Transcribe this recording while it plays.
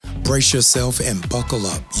Brace yourself and buckle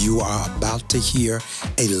up. You are about to hear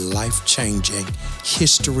a life-changing,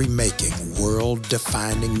 history-making,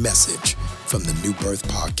 world-defining message from the New Birth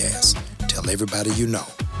Podcast. Tell everybody you know,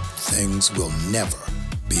 things will never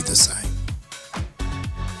be the same.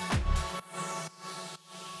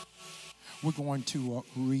 We're going to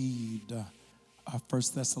read 1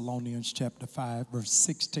 Thessalonians chapter 5, verse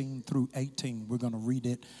 16 through 18. We're going to read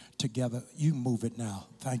it together. You move it now.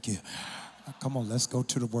 Thank you. Come on, let's go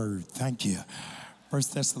to the word. Thank you. 1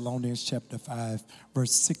 Thessalonians chapter 5,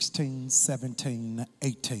 verse 16, 17,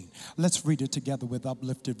 18. Let's read it together with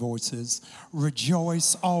uplifted voices.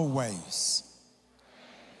 Rejoice always.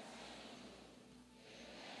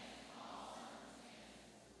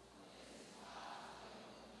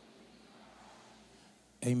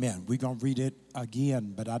 Amen. We're going to read it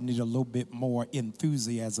again, but I need a little bit more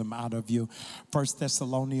enthusiasm out of you. 1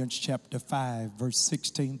 Thessalonians chapter 5, verse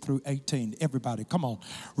 16 through 18. Everybody, come on.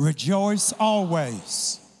 Rejoice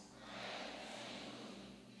always.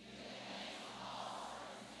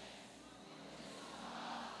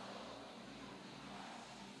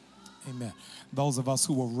 Amen. Those of us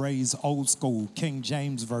who were raised old school, King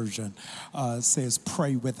James Version says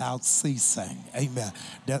pray without ceasing. Amen.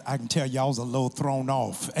 That, I can tell y'all's a little thrown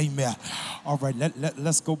off. Amen. All right,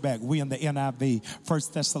 let's go back. We in the NIV, 1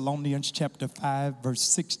 Thessalonians chapter 5, verse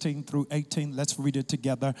 16 through 18. Let's read it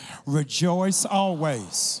together. Rejoice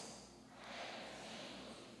always.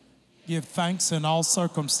 Give thanks in all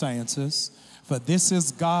circumstances, for this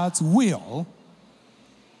is God's will.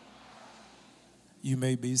 You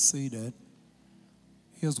may be seated.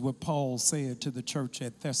 Here's what Paul said to the church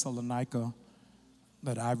at Thessalonica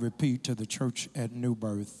that I repeat to the church at New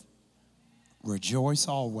Birth. Rejoice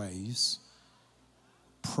always.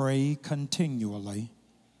 Pray continually.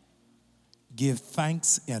 Give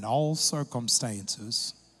thanks in all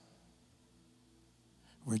circumstances.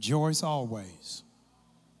 Rejoice always.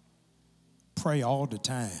 Pray all the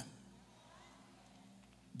time.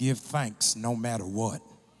 Give thanks no matter what.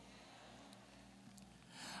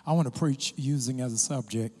 I want to preach using as a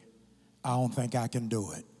subject, I don't think I can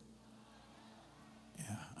do it.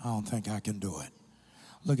 Yeah, I don't think I can do it.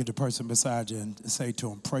 Look at the person beside you and say to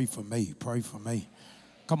him, pray for me, pray for me.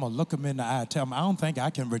 Come on, look him in the eye. Tell him, I don't think I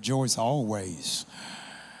can rejoice always.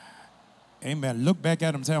 Amen. Look back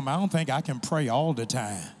at him and tell him, I don't think I can pray all the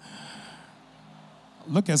time.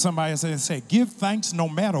 Look at somebody and say, give thanks no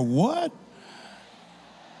matter what.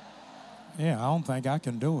 Yeah, I don't think I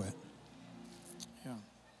can do it.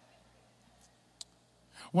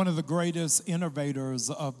 One of the greatest innovators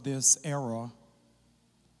of this era,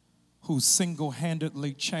 who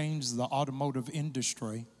single-handedly changed the automotive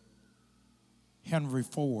industry, Henry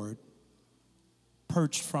Ford,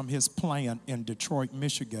 perched from his plant in Detroit,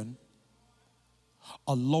 Michigan,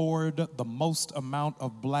 allured the most amount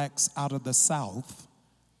of blacks out of the South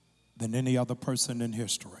than any other person in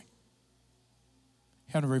history.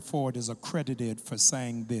 Henry Ford is accredited for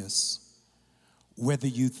saying this: whether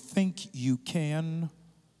you think you can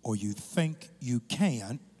or you think you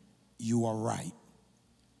can't, you are right.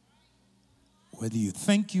 Whether you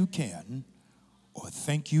think you can or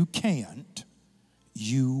think you can't,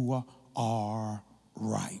 you are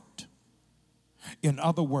right. In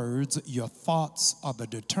other words, your thoughts are the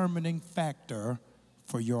determining factor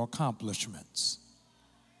for your accomplishments.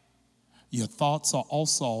 Your thoughts are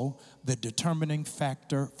also the determining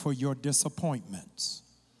factor for your disappointments.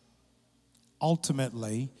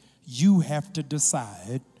 Ultimately, you have to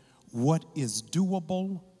decide what is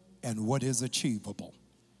doable and what is achievable.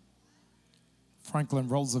 Franklin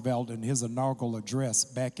Roosevelt, in his inaugural address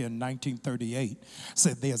back in 1938,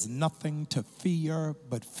 said there's nothing to fear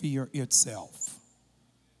but fear itself.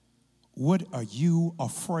 What are you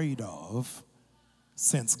afraid of,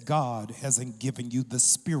 since God hasn't given you the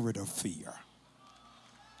spirit of fear?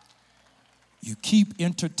 You keep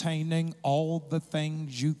entertaining all the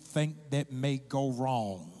things you think that may go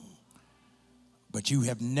wrong, but you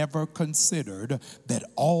have never considered that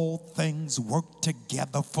all things work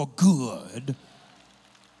together for good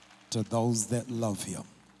to those that love him.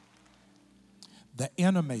 The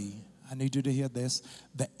enemy, I need you to hear this,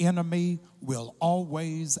 the enemy will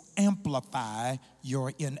always amplify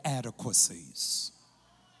your inadequacies,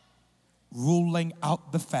 ruling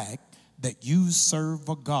out the fact that you serve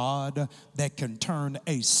a God that can turn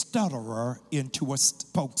a stutterer into a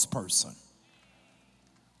spokesperson.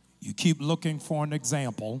 You keep looking for an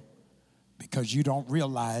example because you don't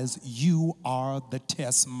realize you are the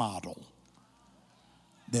test model.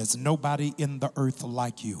 There's nobody in the earth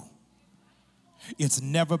like you. It's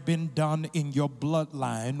never been done in your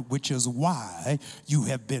bloodline, which is why you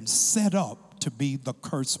have been set up to be the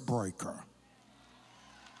curse breaker.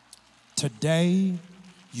 Today,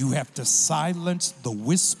 you have to silence the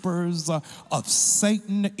whispers of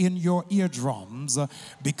Satan in your eardrums,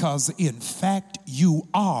 because in fact, you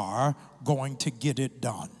are going to get it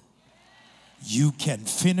done. You can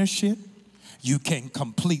finish it. You can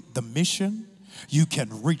complete the mission. You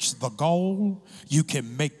can reach the goal. You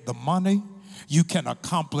can make the money. You can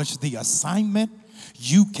accomplish the assignment.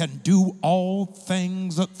 You can do all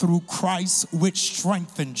things through Christ, which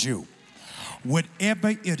strengthens you. Whatever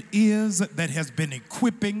it is that has been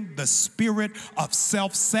equipping the spirit of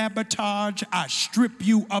self-sabotage, I strip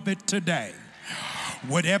you of it today.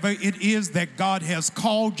 Whatever it is that God has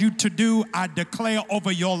called you to do, I declare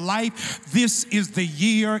over your life, this is the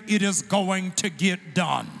year it is going to get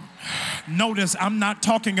done. Notice, I'm not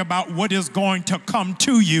talking about what is going to come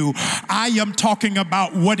to you. I am talking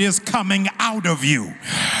about what is coming out of you.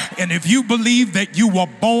 And if you believe that you were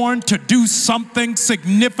born to do something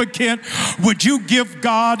significant, would you give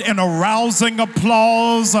God an arousing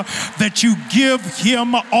applause that you give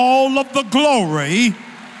him all of the glory?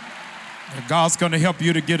 And God's going to help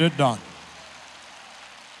you to get it done.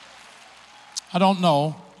 I don't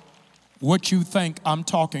know what you think I'm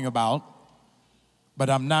talking about, but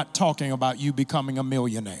I'm not talking about you becoming a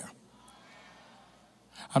millionaire.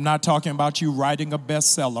 I'm not talking about you writing a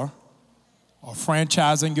bestseller or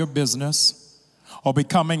franchising your business or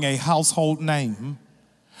becoming a household name.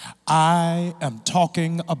 I am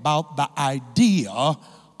talking about the idea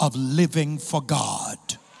of living for God.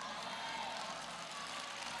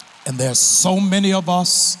 And there's so many of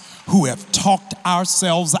us who have talked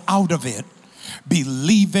ourselves out of it,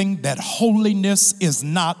 believing that holiness is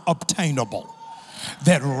not obtainable,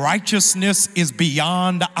 that righteousness is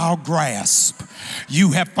beyond our grasp.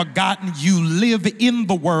 You have forgotten you live in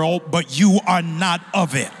the world, but you are not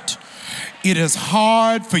of it. It is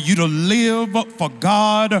hard for you to live for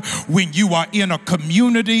God when you are in a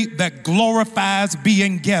community that glorifies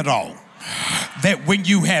being ghetto. That when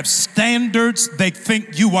you have standards, they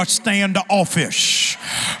think you are standoffish.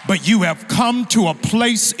 But you have come to a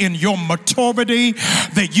place in your maturity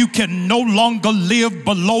that you can no longer live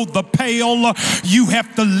below the pale. You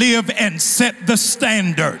have to live and set the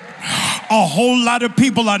standard. A whole lot of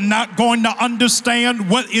people are not going to understand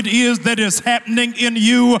what it is that is happening in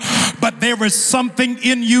you, but there is something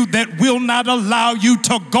in you that will not allow you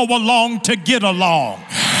to go along to get along.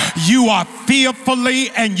 You are fearfully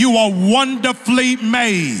and you are wonderfully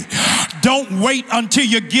made. Don't wait until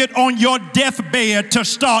you get on your deathbed to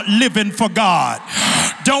start living for God.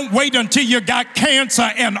 Don't wait until you got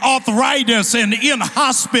cancer and arthritis and in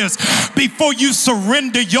hospice before you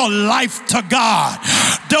surrender your life to God.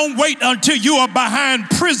 Don't wait until you are behind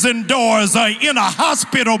prison doors or in a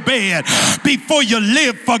hospital bed before you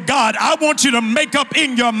live for God. I want you to make up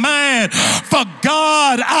in your mind, for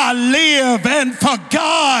God I live and for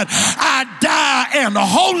God I die, and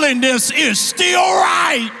holiness is still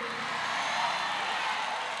right.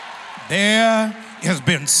 There has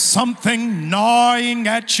been something gnawing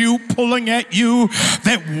at you, pulling at you,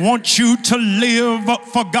 that wants you to live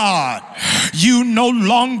for God. You no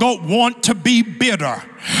longer want to be bitter.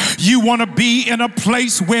 You want to be in a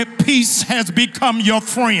place where peace has become your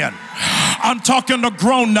friend. I'm talking to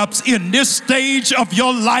grown-ups in this stage of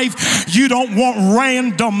your life. You don't want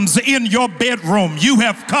randoms in your bedroom. You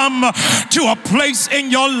have come to a place in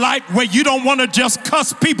your life where you don't want to just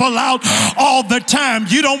cuss people out all the time.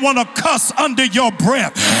 You don't want to cuss under your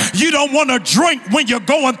breath. You don't want to drink when you're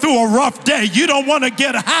going through a rough day. You don't want to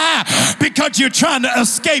get high because you're trying to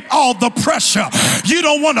escape all the pressure. You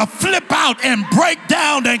don't want to flip out and break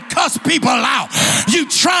down and cuss people out. You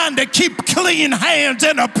trying to keep clean hands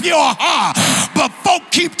and a pure heart. But folk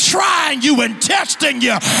keep trying you and testing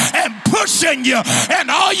you and pushing you, and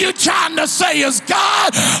all you trying to say is,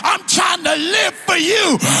 God, I'm trying to live for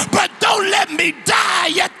you, but don't let me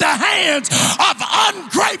die at the hands of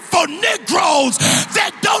ungrateful Negroes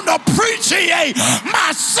that don't appreciate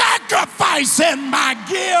my sacrifice and my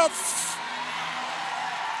gift.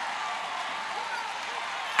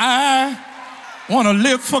 I want to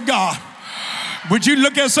live for God. Would you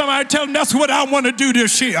look at somebody and tell them, that's what I want to do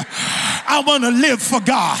this year? I want to live for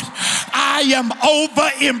God. I am over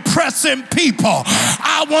impressing people.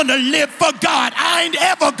 I want to live for God. I ain't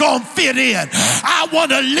ever gonna fit in. I want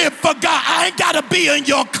to live for God. I ain't got to be in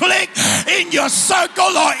your clique, in your circle,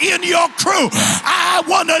 or in your crew. I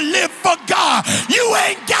want to live for God. You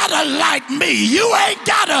ain't got to like me. You ain't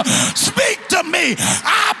got to speak to me.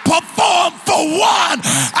 I perform for one.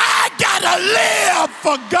 I got to live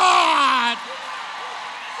for God.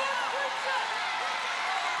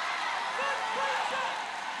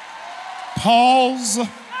 Paul's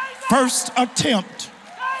first attempt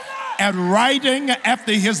and writing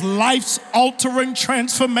after his life's altering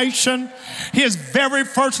transformation, his very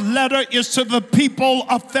first letter is to the people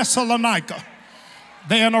of Thessalonica.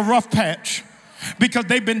 They're in a rough patch because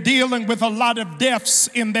they've been dealing with a lot of deaths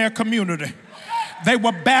in their community. They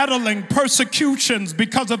were battling persecutions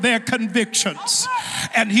because of their convictions.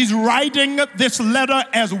 And he's writing this letter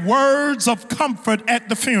as words of comfort at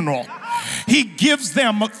the funeral. He gives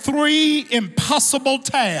them 3 impossible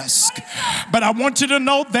tasks. But I want you to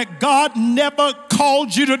know that God never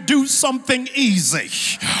called you to do something easy.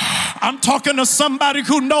 I'm talking to somebody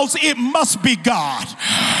who knows it must be God,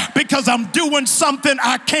 because I'm doing something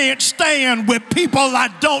I can't stand with people I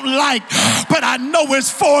don't like, but I know it's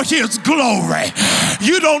for his glory.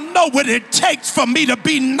 You don't know what it takes for me to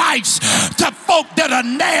be nice to folk that are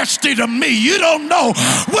nasty to me. You don't know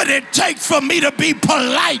what it takes for me to be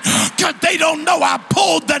polite, because they don't know I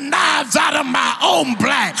pulled the knives out of my own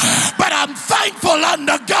black. But I'm thankful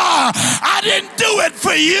unto God. I didn't do it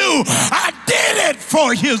for you. I did it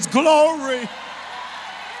for his glory.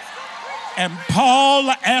 And Paul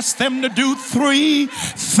asked them to do 3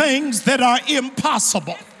 things that are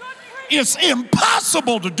impossible. It's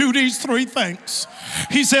impossible to do these 3 things.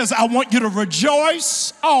 He says, I want you to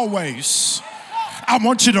rejoice always. I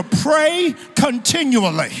want you to pray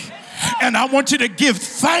continually. And I want you to give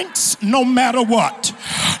thanks no matter what.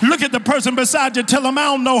 Look at the person beside you. Tell them, I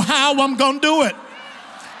don't know how I'm going to do it.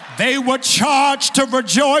 They were charged to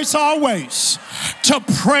rejoice always, to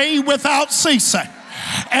pray without ceasing,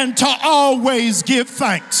 and to always give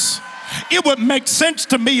thanks. It would make sense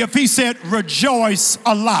to me if he said rejoice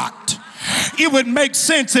a lot. It would make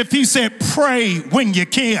sense if he said pray when you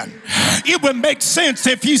can. It would make sense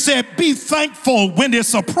if he said be thankful when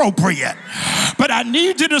it's appropriate. But I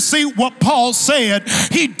need you to see what Paul said.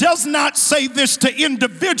 He does not say this to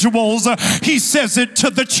individuals. He says it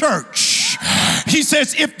to the church. He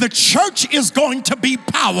says if the church is going to be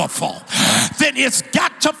powerful, then it's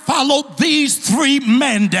got to follow these 3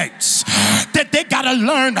 mandates. That they got to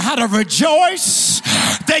learn how to rejoice,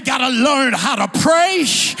 they got to learn how to pray,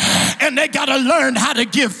 and they got to learn how to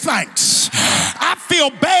give thanks. I feel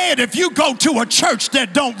bad if you go to a church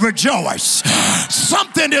that don't rejoice.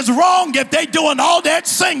 Something is wrong if they doing all that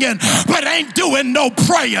singing but ain't doing no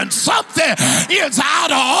praying. Something is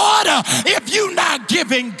out of order if you not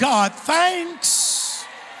giving God thanks.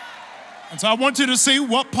 And so I want you to see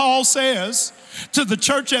what Paul says to the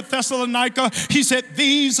church at Thessalonica. He said,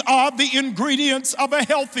 these are the ingredients of a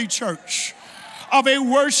healthy church, of a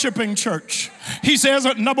worshiping church. He says,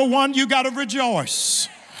 number 1, you got to rejoice.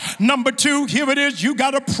 Number 2, here it is, you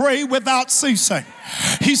got to pray without ceasing.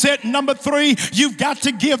 He said, number 3, you've got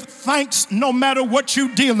to give thanks no matter what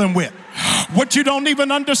you're dealing with. What you don't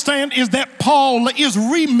even understand is that Paul is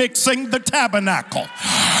remixing the tabernacle.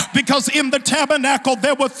 Because in the tabernacle,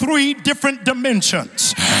 there were 3 different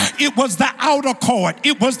dimensions. It was the outer court,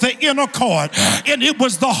 it was the inner court, and it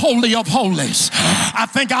was the Holy of Holies. I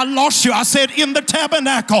think I lost you. I said in the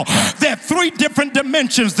tabernacle, there are 3 different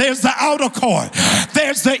dimensions. There's the outer court,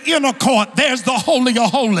 there's the inner court, there's the Holy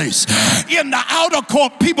of Holies. In the outer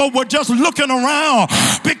court, people were just looking around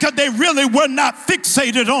because they really were not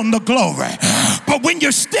fixated on the glory. But when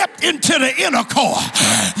you stepped into the inner court,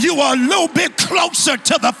 you were a little bit closer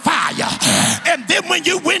to the fire. And then when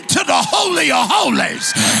you went to the Holy of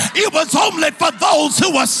Holies, it was only for those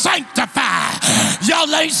who were sanctified.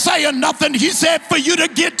 Y'all ain't saying nothing. He said for you to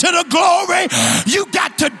get to the glory, you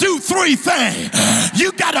got to do 3 things.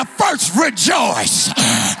 You got to first rejoice.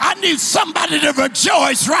 I need somebody to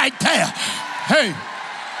rejoice right there. Hey,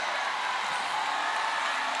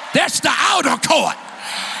 that's the outer court.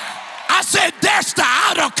 I said, that's the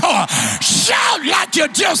outer court. Shout like you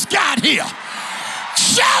just got here.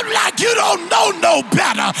 Shout like you don't know no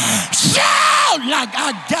better. Shout like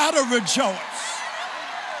I gotta rejoice.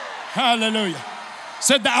 Hallelujah.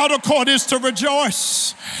 Said the outer court is to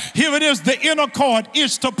rejoice. Here it is, the inner court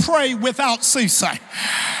is to pray without ceasing.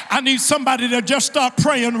 I need somebody to just start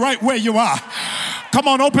praying right where you are. Come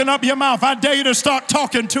on, open up your mouth. I dare you to start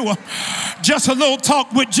talking to him. Just a little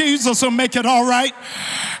talk with Jesus will make it all right.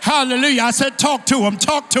 Hallelujah. I said talk to him,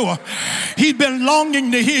 talk to him. He's been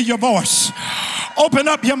longing to hear your voice. Open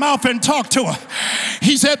up your mouth and talk to her.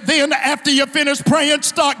 He said, then after you finish praying,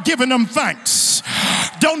 start giving them thanks.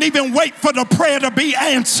 Don't even wait for the prayer to be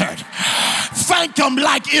answered. Thank him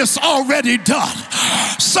like it's already done.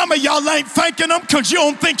 Some of y'all ain't thanking him because you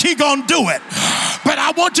don't think he gonna do it. But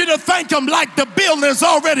I want you to thank him like the bill is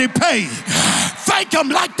already paid. Thank him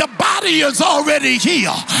like the body is already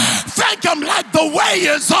healed. Thank him like the way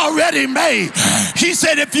is already made. He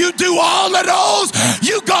said, if you do all of those,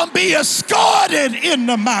 you're going to be escorted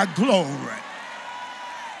into my glory.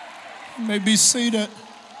 You may be seated.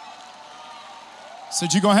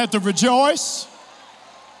 Said you're going to have to rejoice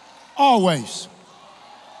always.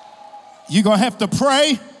 You're going to have to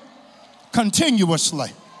pray continuously.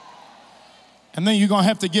 And then you're going to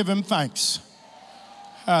have to give him thanks.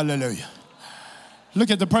 Hallelujah.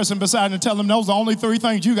 Look at the person beside him and tell them those are the only 3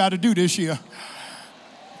 things you got to do this year.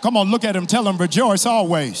 Come on, look at him, tell him rejoice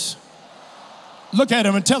always. Look at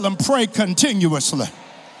him and tell him pray continuously.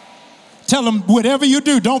 Tell him whatever you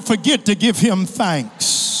do, don't forget to give him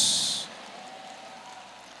thanks.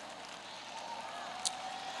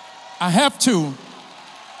 I have to.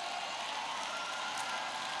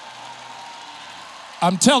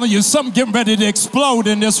 I'm telling you, something getting ready to explode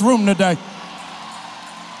in this room today.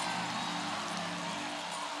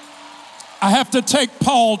 I have to take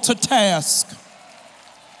Paul to task.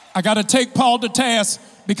 I got to take Paul to task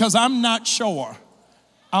because I'm not sure.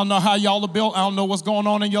 I don't know how y'all are built. I don't know what's going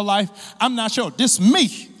on in your life. I'm not sure. This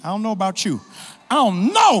me. I don't know about you. I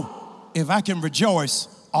don't know if I can rejoice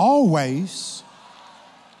always.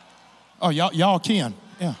 Oh, y'all can.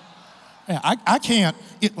 Yeah. I can't.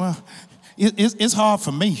 It's hard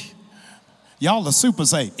for me. Y'all are super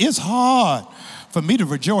safe. It's hard for me to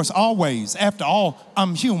rejoice always. After all,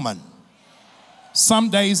 I'm human. Some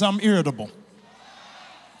days I'm irritable.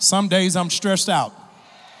 Some days I'm stressed out.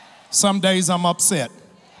 Some days I'm upset.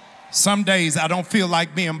 Some days I don't feel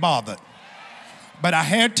like being bothered. But I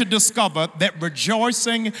had to discover that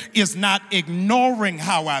rejoicing is not ignoring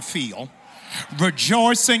how I feel.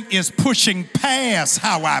 Rejoicing is pushing past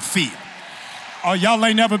how I feel. Oh, y'all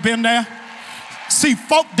ain't never been there? See,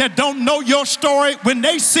 folk that don't know your story, when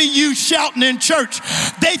they see you shouting in church,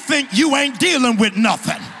 they think you ain't dealing with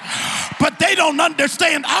nothing. But they don't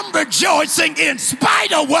understand I'm rejoicing in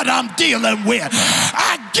spite of what I'm dealing with.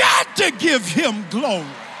 I got to give him glory.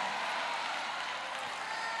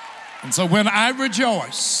 And so when I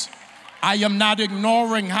rejoice, I am not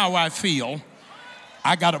ignoring how I feel.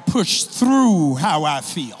 I got to push through how I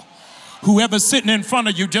feel. Whoever's sitting in front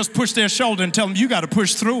of you, just push their shoulder and tell them you got to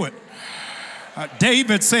push through it.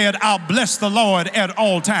 David said, I'll bless the Lord at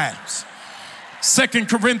all times. 2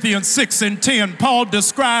 Corinthians 6:10, Paul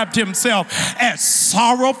described himself as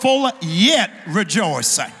sorrowful yet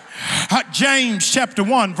rejoicing. James chapter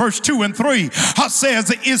 1 verse 2 and 3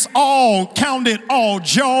 says it's all counted all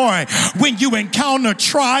joy when you encounter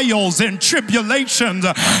trials and tribulations,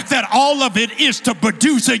 that all of it is to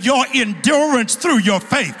produce your endurance through your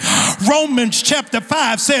faith. Romans chapter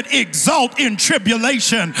 5 said exalt in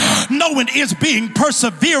tribulation, knowing it's being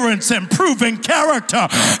perseverance and proving character,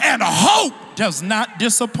 and hope does not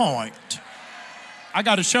disappoint. I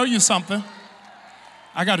got to show you something.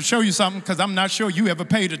 Because I'm not sure you ever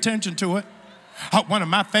paid attention to it. One of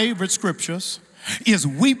my favorite scriptures is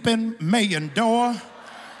weeping may endure.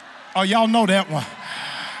 Oh, y'all know that one.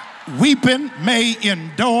 Weeping may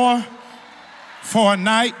endure for a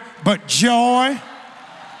night, but joy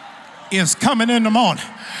is coming in the morning.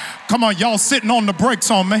 Come on, y'all sitting on the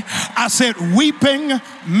brakes on me. I said weeping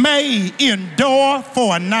may endure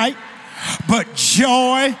for a night, but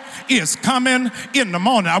joy is coming in the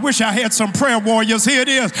morning. I wish I had some prayer warriors. Here it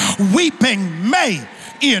is. Weeping may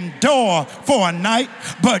endure for a night,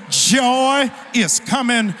 but joy is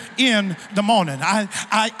coming in the morning.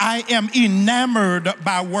 I am enamored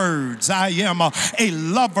by words. I am a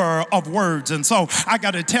lover of words. And so I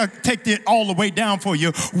got to take it all the way down for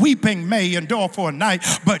you. Weeping may endure for a night,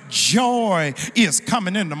 but joy is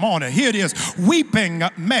coming in the morning. Here it is. Weeping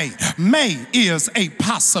may. May is a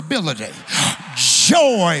possibility.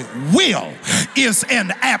 Joy will is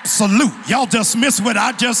an absolute. Y'all just missed what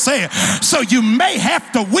I just said. So you may have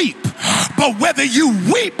to weep, but whether you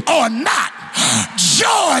weep or not,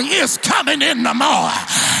 joy is coming in the morning.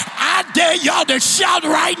 I dare y'all to shout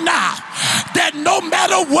right now that no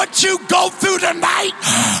matter what you go through tonight,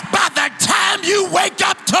 by the time you wake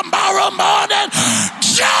up tomorrow morning,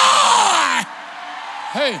 joy.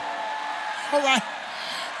 Hey, all right.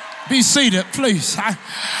 Be seated, please.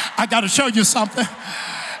 I got to show you something.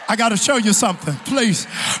 Please,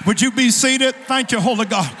 would you be seated? Thank you, Holy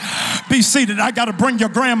God. Be seated. I got to bring your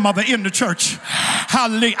grandmother into church.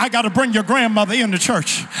 Hallelujah. I got to bring your grandmother into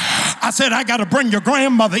church. I said, I got to bring your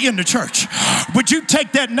grandmother into church. Would you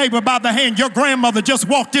take that neighbor by the hand? Your grandmother just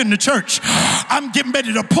walked into church. I'm getting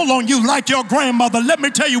ready to pull on you like your grandmother. Let me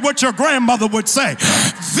tell you what your grandmother would say.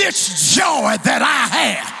 This joy that I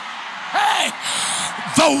have, hey,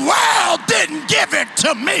 the world didn't give it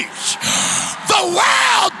to me. The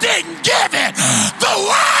world didn't give it. The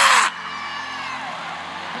world.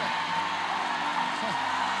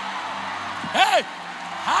 Hey.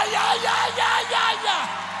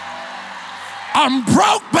 I'm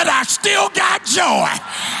broke, but I still got joy.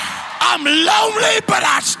 I'm lonely, but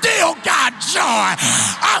I still got joy.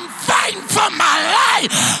 I'm fighting for my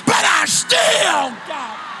life, but I still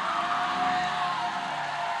got.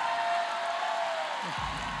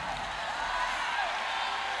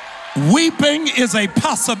 Weeping is a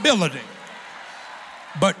possibility,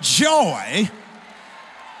 but joy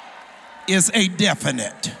is a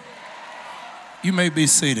definite. You may be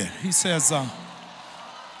seated. He says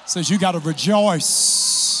you got to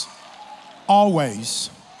rejoice always.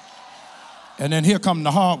 And then here comes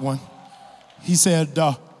the hard one. He said,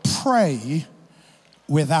 pray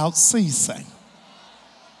without ceasing.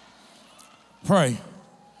 Pray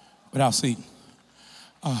without ceasing.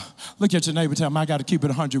 Look at your neighbor, tell him, I got to keep it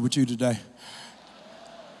 100 with you today.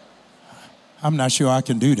 I'm not sure I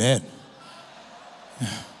can do that.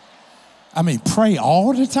 I mean, pray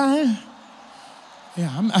all the time?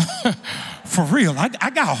 Yeah, for real, I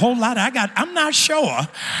got a whole lot. I'm not sure. I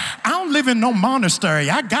don't live in no monastery.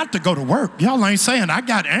 I got to go to work. Y'all ain't saying I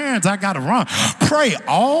got errands I got to run. Pray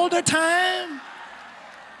all the time?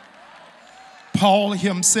 Paul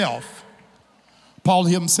himself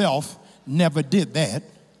never did that,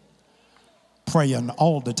 praying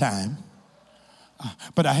all the time.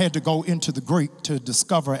 But I had to go into the Greek to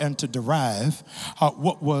discover and to derive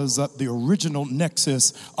what was the original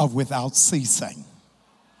nexus of without ceasing.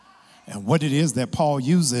 And what it is that Paul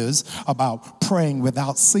uses about praying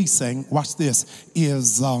without ceasing, watch this,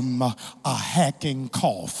 is a hacking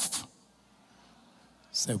cough.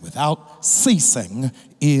 So without ceasing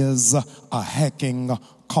is a hacking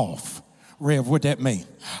cough. Rev, what that mean?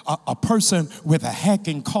 A person with a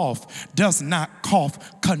hacking cough does not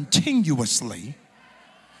cough continuously.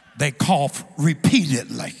 They cough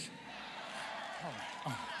repeatedly.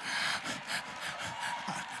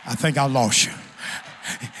 I think I lost you.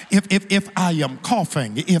 If I am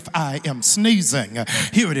coughing, if I am sneezing,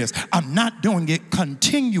 here it is. I'm not doing it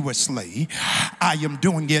continuously. I am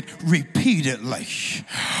doing it repeatedly.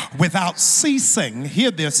 Without ceasing,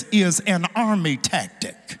 hear this, is an army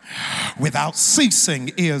tactic. Without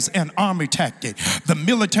ceasing is an army tactic. The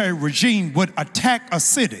military regime would attack a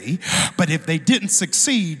city, but if they didn't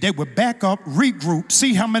succeed, they would back up, regroup,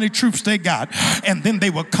 see how many troops they got, and then they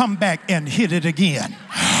would come back and hit it again.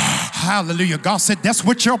 Hallelujah. God said that's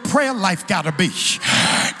what your prayer life got to be.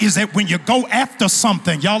 Is that when you go after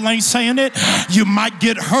something, y'all ain't saying it, you might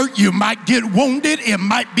get hurt, you might get wounded, it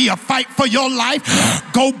might be a fight for your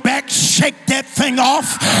life. Go back, shake that thing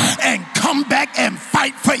off, and come back and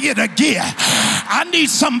fight for it again. I need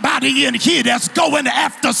somebody in here that's going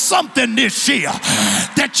after something this year,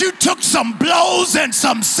 that you took some blows and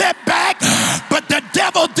some setback, but the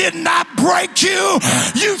devil did not break you.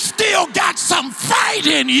 You still got some fight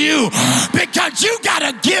in you, because you got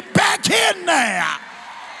to get back in there.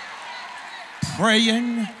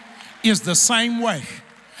 Praying is the same way.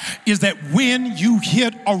 Is that when you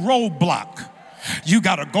hit a roadblock, you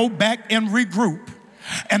got to go back and regroup,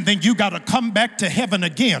 and then you got to come back to heaven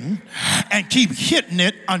again and keep hitting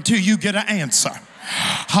it until you get an answer.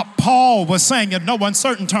 Paul was saying in no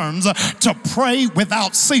uncertain terms, to pray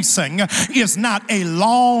without ceasing is not a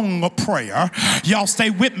long prayer. Y'all stay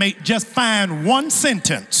with me. Just find one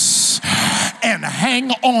sentence and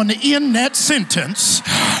hang on in that sentence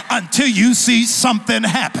until you see something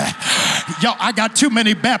happen. Y'all, I got too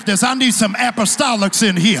many Baptists. I need some apostolics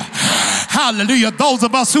in here. Hallelujah. Those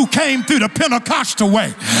of us who came through the Pentecostal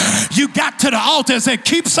way, you got to the altar and said,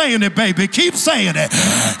 keep saying it, baby. Keep saying it.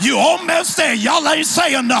 You almost there. Y'all ain't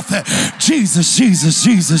saying nothing. Jesus, Jesus,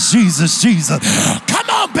 Jesus, Jesus, Jesus. Come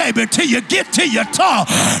on, baby, till you get to your tongue.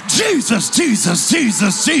 Jesus, Jesus,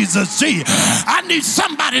 Jesus, Jesus, Jesus. I need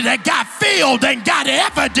somebody that got filled and got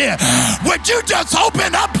evidence. Would you just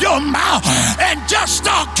open up your mouth and just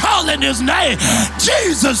start calling his name?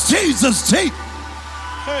 Jesus, Jesus, Jesus.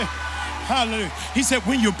 Hey, hallelujah. He said,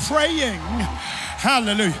 when you're praying,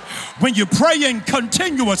 hallelujah, when you're praying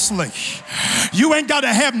continuously, you ain't got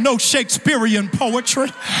to have no Shakespearean poetry.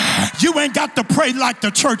 You ain't got to pray like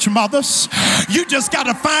the church mothers. You just got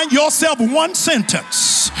to find yourself one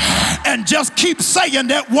sentence and just keep saying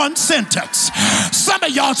that one sentence. Some of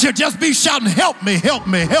y'all should just be shouting, help me, help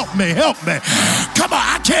me, help me, help me. Come on,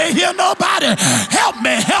 I can't hear nobody. Help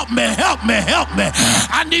me, help me, help me, help me.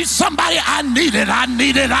 I need somebody. I need it, I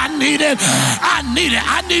need it, I need it, I need it.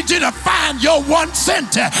 I need you to find your one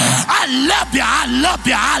sentence. I love you, I love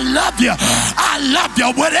you, I love you, I love you.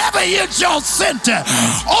 Whatever is your sentence,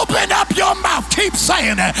 open up your mouth, keep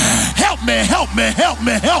saying it. Help me, help me, help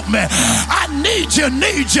me, help me. I need you,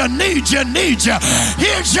 need you, need you, need you.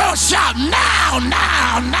 Here's your shout now,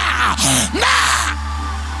 now, now, now.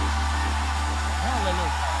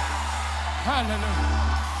 Hallelujah. Hallelujah.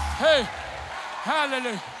 Hey,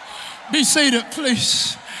 hallelujah. Be seated,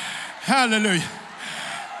 please. Hallelujah.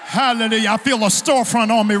 Hallelujah. I feel a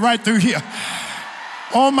storefront on me right through here.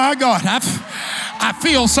 Oh my God. I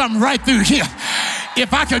feel something right through here.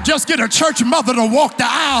 If I could just get a church mother to walk the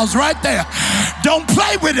aisles right there. Don't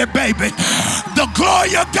play with it, baby. The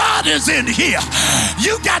glory of God is in here.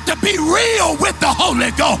 You got to be real with the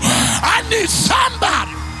Holy Ghost. I need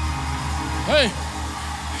somebody. Hey,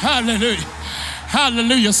 hallelujah.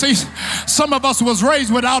 Hallelujah. See, some of us was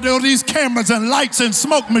raised without all these cameras and lights and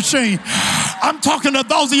smoke machine. I'm talking to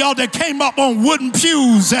those of y'all that came up on wooden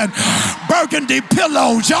pews and burgundy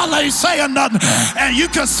pillows. Y'all ain't saying nothing. And you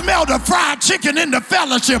can smell the fried chicken in the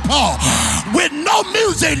fellowship hall. With no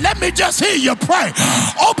music, let me just hear you pray.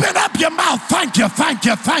 Open up your mouth. Thank you, thank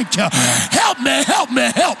you, thank you. Help me, help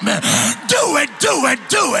me, help me. Do it, do it,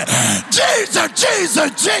 do it. Jesus,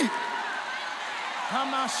 Jesus, Jesus. How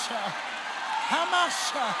much? How much?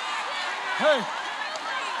 Hey.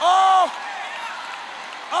 Oh.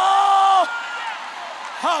 Oh.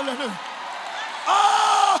 Hallelujah.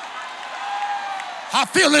 Oh. I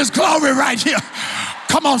feel his glory right here.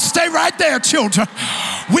 Come on, stay right there, children.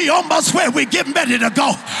 We almost where we getting ready to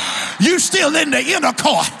go. You still in the inner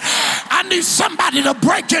court. I need somebody to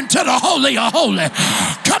break into the Holy of Holy.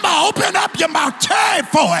 Come on, open up your mouth. Tarry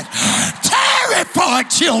for it. Tarry for it,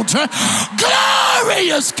 children.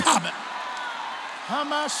 Glory is coming. Oh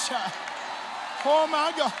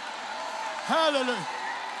my God. Hallelujah.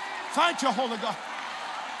 Thank you, Holy God.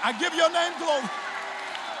 I give your name glory.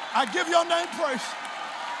 I give your name praise.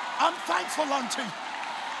 I'm thankful unto you.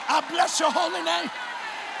 I bless your holy name,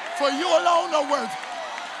 for you alone are worthy.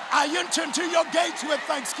 I enter into your gates with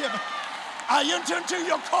thanksgiving. I enter into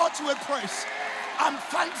your courts with praise. I'm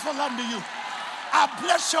thankful unto you. I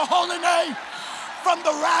bless your holy name from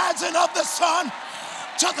the rising of the sun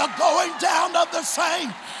to the going down of the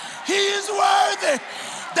same. He is worthy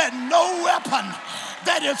that no weapon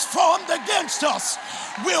that is formed against us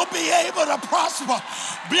will be able to prosper.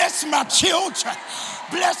 Bless my children.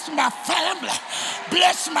 Bless my family.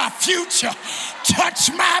 Bless my future.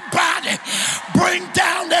 Touch my body. Bring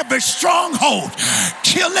down every stronghold.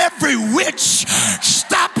 Kill every witch.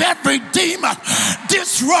 Stop every demon.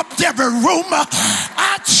 Disrupt every rumor.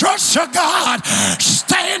 I trust you, God.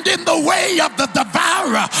 Stand in the way of the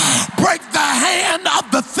devourer. Break the hand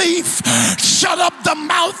of the thief. Shut up the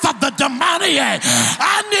mouth of the demoniac.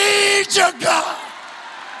 I need you, God.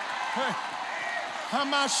 Hey,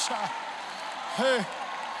 Hamasha. Hey,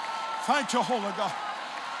 thank you, Holy God.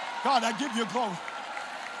 God, I give you glory.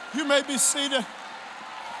 You may be seated.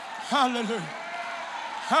 Hallelujah.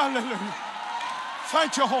 Hallelujah.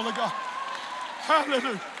 Thank you, Holy God.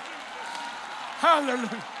 Hallelujah.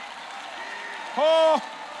 Hallelujah. Oh.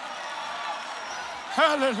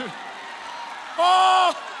 Hallelujah.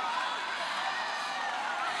 Oh.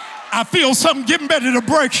 I feel something getting ready to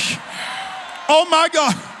break. Oh my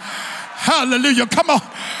God. Hallelujah. Come on.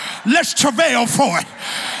 Let's travail for it.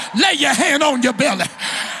 Lay your hand on your belly.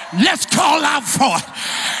 Let's call out for it.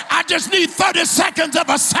 I just need 30 seconds of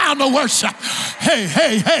a sound of worship. Hey,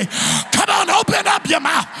 hey, hey. Come on, open up your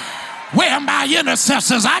mouth. Where are my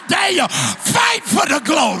intercessors? I dare you. Fight for the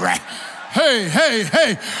glory. Hey, hey,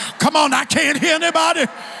 hey. Come on, I can't hear anybody.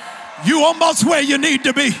 You almost where you need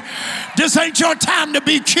to be. This ain't your time to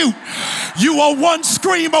be cute. You are one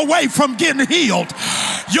scream away from getting healed.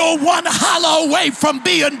 You're one holler away from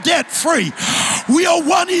being debt free. We are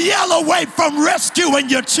one yell away from rescuing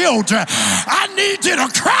your children. I need you to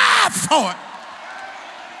cry for it.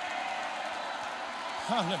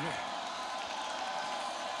 Hallelujah.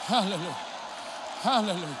 Hallelujah.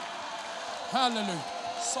 Hallelujah. Hallelujah.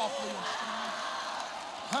 Softly and strong.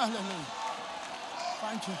 Hallelujah.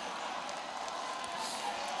 Thank you.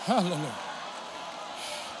 Hallelujah.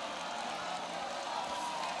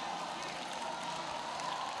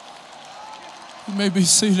 You may be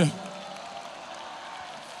seated.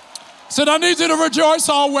 Said, I need you to rejoice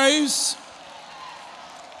always.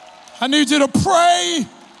 I need you to pray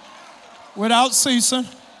without ceasing.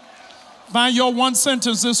 Find your one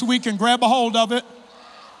sentence this week and grab a hold of it.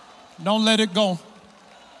 Don't let it go.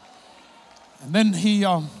 And then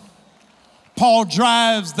Paul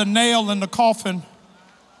drives the nail in the coffin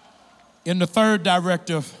in the third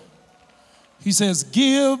directive. He says,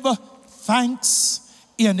 give thanks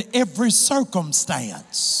in every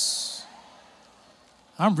circumstance.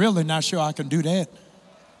 I'm really not sure I can do that.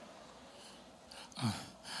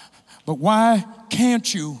 But why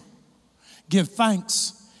can't you give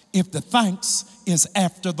thanks if the thanks is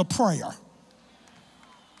after the prayer?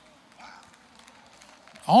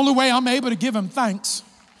 The only way I'm able to give him thanks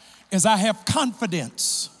is I have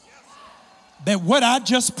confidence that what I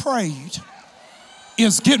just prayed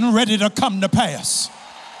is getting ready to come to pass.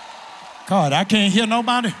 God, I can't hear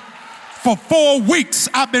nobody. For 4 weeks,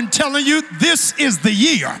 I've been telling you this is the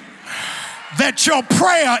year that your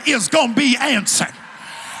prayer is going to be answered.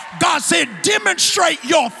 God said, demonstrate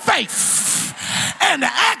your faith and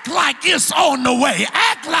act like it's on the way.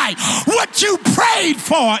 Act like what you prayed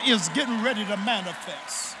for is getting ready to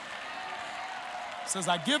manifest. It says,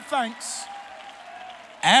 I give thanks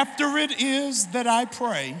after it is that I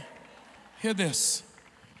pray. Hear this.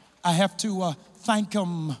 I have to thank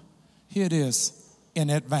him, here it is, in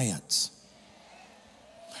advance.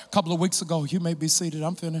 A couple of weeks ago, you may be seated,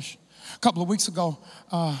 I'm finished. A couple of weeks ago,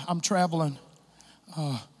 I'm traveling.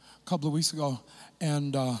 A couple of weeks ago,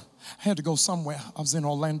 and I had to go somewhere. I was in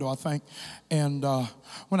Orlando, I think, and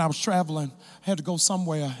when I was traveling, I had to go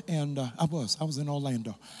somewhere, and I was in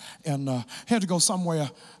Orlando, and had to go somewhere,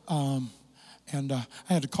 and I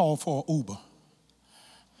had to call for an Uber,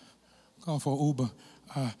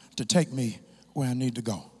 to take me where I need to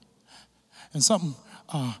go. And something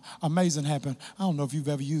amazing happened. I don't know if you've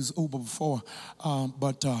ever used Uber before,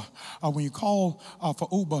 but when you call for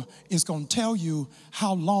Uber, it's going to tell you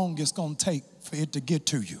how long it's going to take for it to get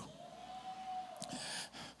to you.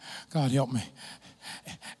 God help me.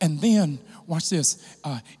 And then, watch this,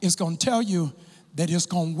 it's going to tell you that it's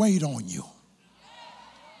going to wait on you.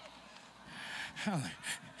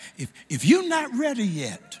 If you're not ready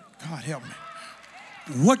yet, God help me,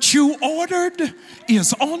 what you ordered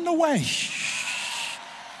is on the way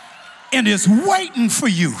and is waiting for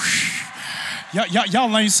you.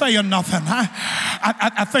 Y'all ain't saying nothing.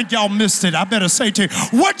 I think y'all missed it. I better say to you,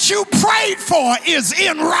 what you prayed for is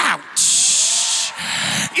en route.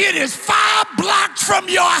 It is 5 blocks from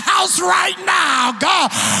your house right now.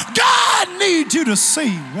 God needs you to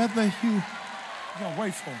see whether you're going to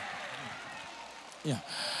wait for it. Yeah,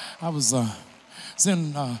 I was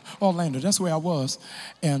in Orlando. That's where I was.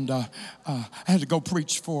 And I had to go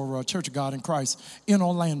preach for Church of God in Christ in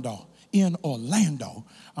Orlando.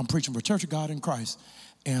 I'm preaching for Church of God in Christ.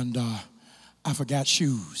 And I forgot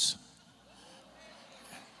shoes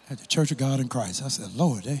at the Church of God in Christ. I said,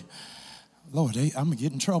 Lord, I'm going to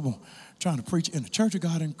get in trouble trying to preach in the Church of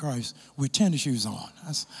God in Christ with tennis shoes on.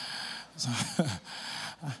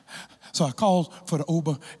 So I called for the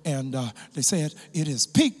Uber, and they said, it is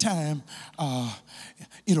peak time.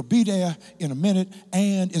 It'll be there in a minute,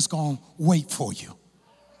 and it's going to wait for you.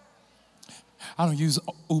 I don't use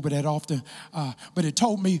Uber that often, but it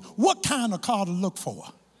told me what kind of car to look for.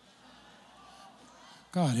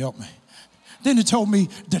 God help me. Then it told me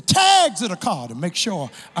the tags of the car to make sure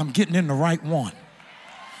I'm getting in the right one.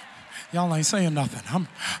 Y'all ain't saying nothing.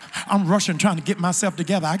 I'm rushing trying to get myself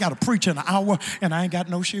together. I got to preach in an hour, and I ain't got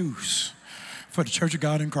no shoes for the Church of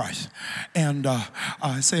God in Christ. And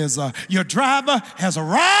it says, your driver has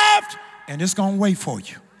arrived, and it's going to wait for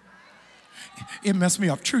you. It messed me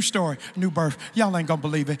up. True story, new birth. Y'all ain't gonna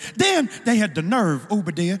believe it. Then they had the nerve,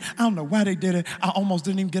 Uber did. I don't know why they did it. I almost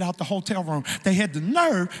didn't even get out the hotel room. They had the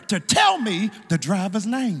nerve to tell me the driver's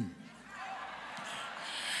name.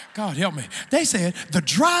 God help me. They said the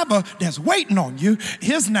driver that's waiting on you,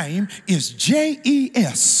 his name is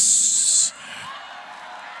Jes.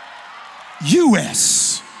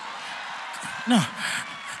 U.S. Now,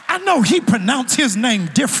 I know he pronounced his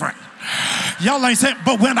name different. Y'all ain't saying,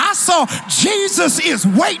 but when I saw Jesus is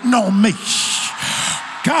waiting on me,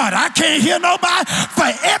 God, I can't hear nobody,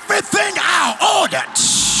 for everything I ordered,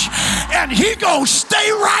 and he gonna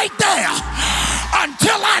stay right there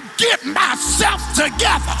until I get myself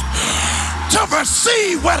together to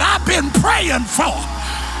receive what I've been praying for.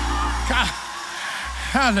 God,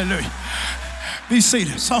 hallelujah. Be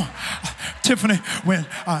seated. So, Tiffany, when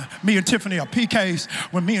me and Tiffany are PKs,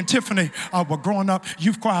 when me and Tiffany were growing up,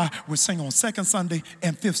 youth choir would sing on second Sunday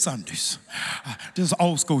and fifth Sundays. This is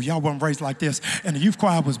old school. Y'all weren't raised like this. And the youth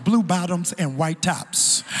choir was blue bottoms and white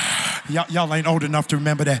tops. Y'all ain't old enough to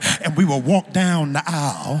remember that. And we would walk down the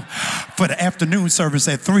aisle for the afternoon service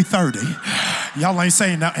at 3:30. Y'all ain't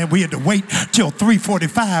saying that. And we had to wait till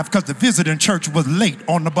 3:45 because the visiting church was late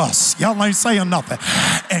on the bus. Y'all ain't saying nothing.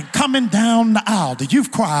 And coming down the aisle, the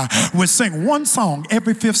youth choir would sing one song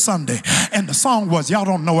every fifth Sunday. And the song was, y'all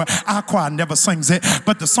don't know it, our choir never sings it,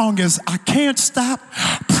 but the song is, I can't stop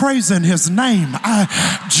praising his name. I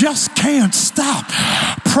just can't stop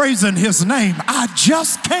praising his name. I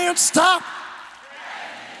just can't stop.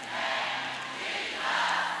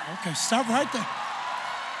 Okay, stop right there.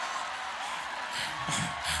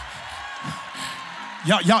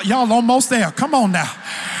 Y'all almost there. Come on now.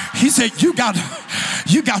 He said, you got to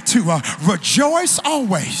rejoice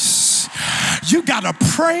always. You got to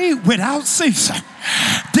pray without ceasing.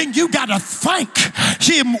 then you got to thank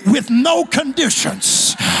him with no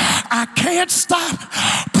conditions. I can't stop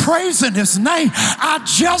praising his name. I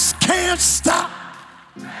just can't stop.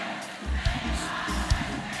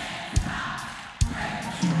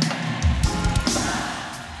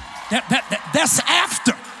 That's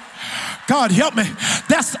after. God help me.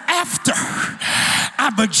 That's after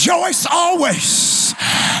I rejoice always.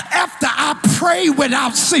 After I pray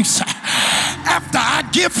without ceasing. After I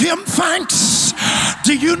give him thanks.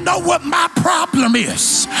 Do you know what my problem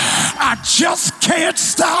is? I just can't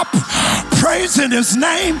stop praising his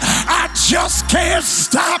name. I just can't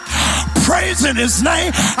stop praising his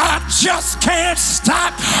name. I just can't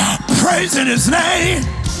stop praising his name.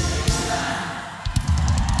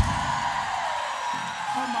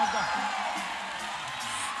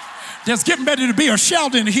 There's getting ready to be a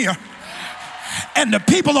shout in here. And the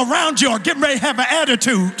people around you are getting ready to have an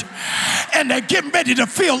attitude. And they're getting ready to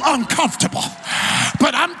feel uncomfortable.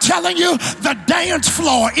 But I'm telling you, the dance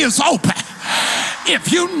floor is open.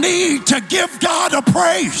 If you need to give God a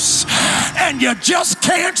praise and you just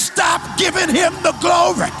can't stop giving him the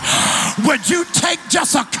glory, would you take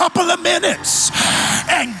just a couple of minutes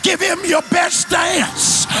and give him your best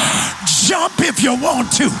dance? Jump if you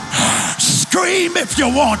want to. Scream if you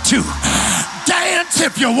want to. Dance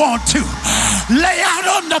if you want to. Lay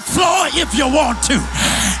out on the floor if you want to.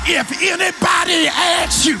 If anybody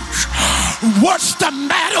asks you, what's the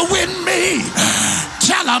matter with me?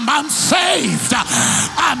 Tell them I'm saved,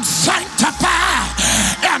 I'm sanctified,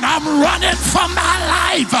 and I'm running for my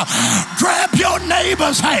life. Grab your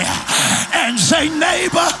neighbor's hand and say,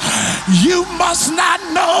 neighbor, you must not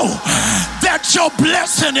know that your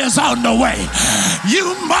blessing is on the way.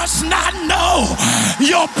 You must not know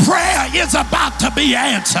your prayer is about to be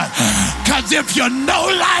answered. Because if you know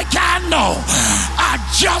like I know, I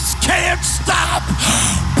just can't stop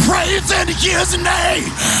praising his name.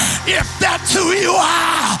 If that's who you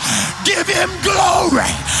are, give him glory,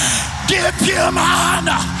 give him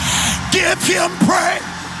honor, give him praise.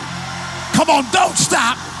 Come on, don't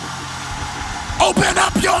stop. Open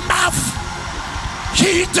up your mouth.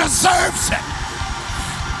 He deserves it.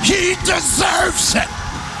 He deserves it.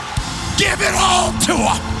 Give it all to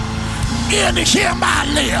him. In him I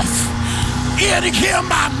live. In him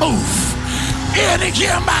I move. In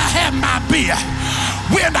him I have my being.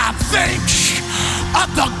 When I think of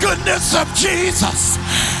the goodness of Jesus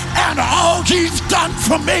and all he's done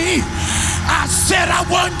for me, I said I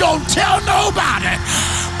wasn't gonna tell nobody,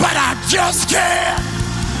 but I just can't.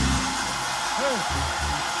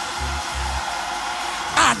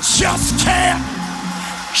 I just can't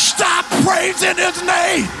stop praising his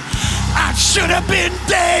name. I should have been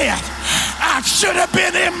dead. I should have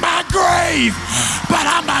been in my grave, but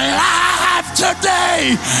I'm alive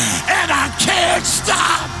today, and I can't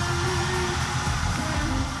stop.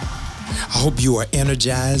 I hope you are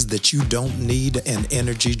energized that you don't need an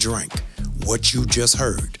energy drink. What you just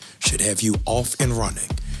heard should have you off and running,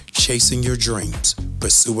 chasing your dreams,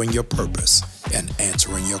 pursuing your purpose, and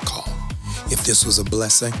answering your call. If this was a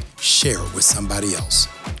blessing, share it with somebody else.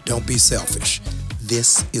 Don't be selfish.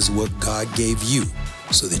 This is what God gave you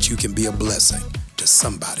so that you can be a blessing to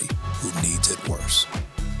somebody who needs it worse.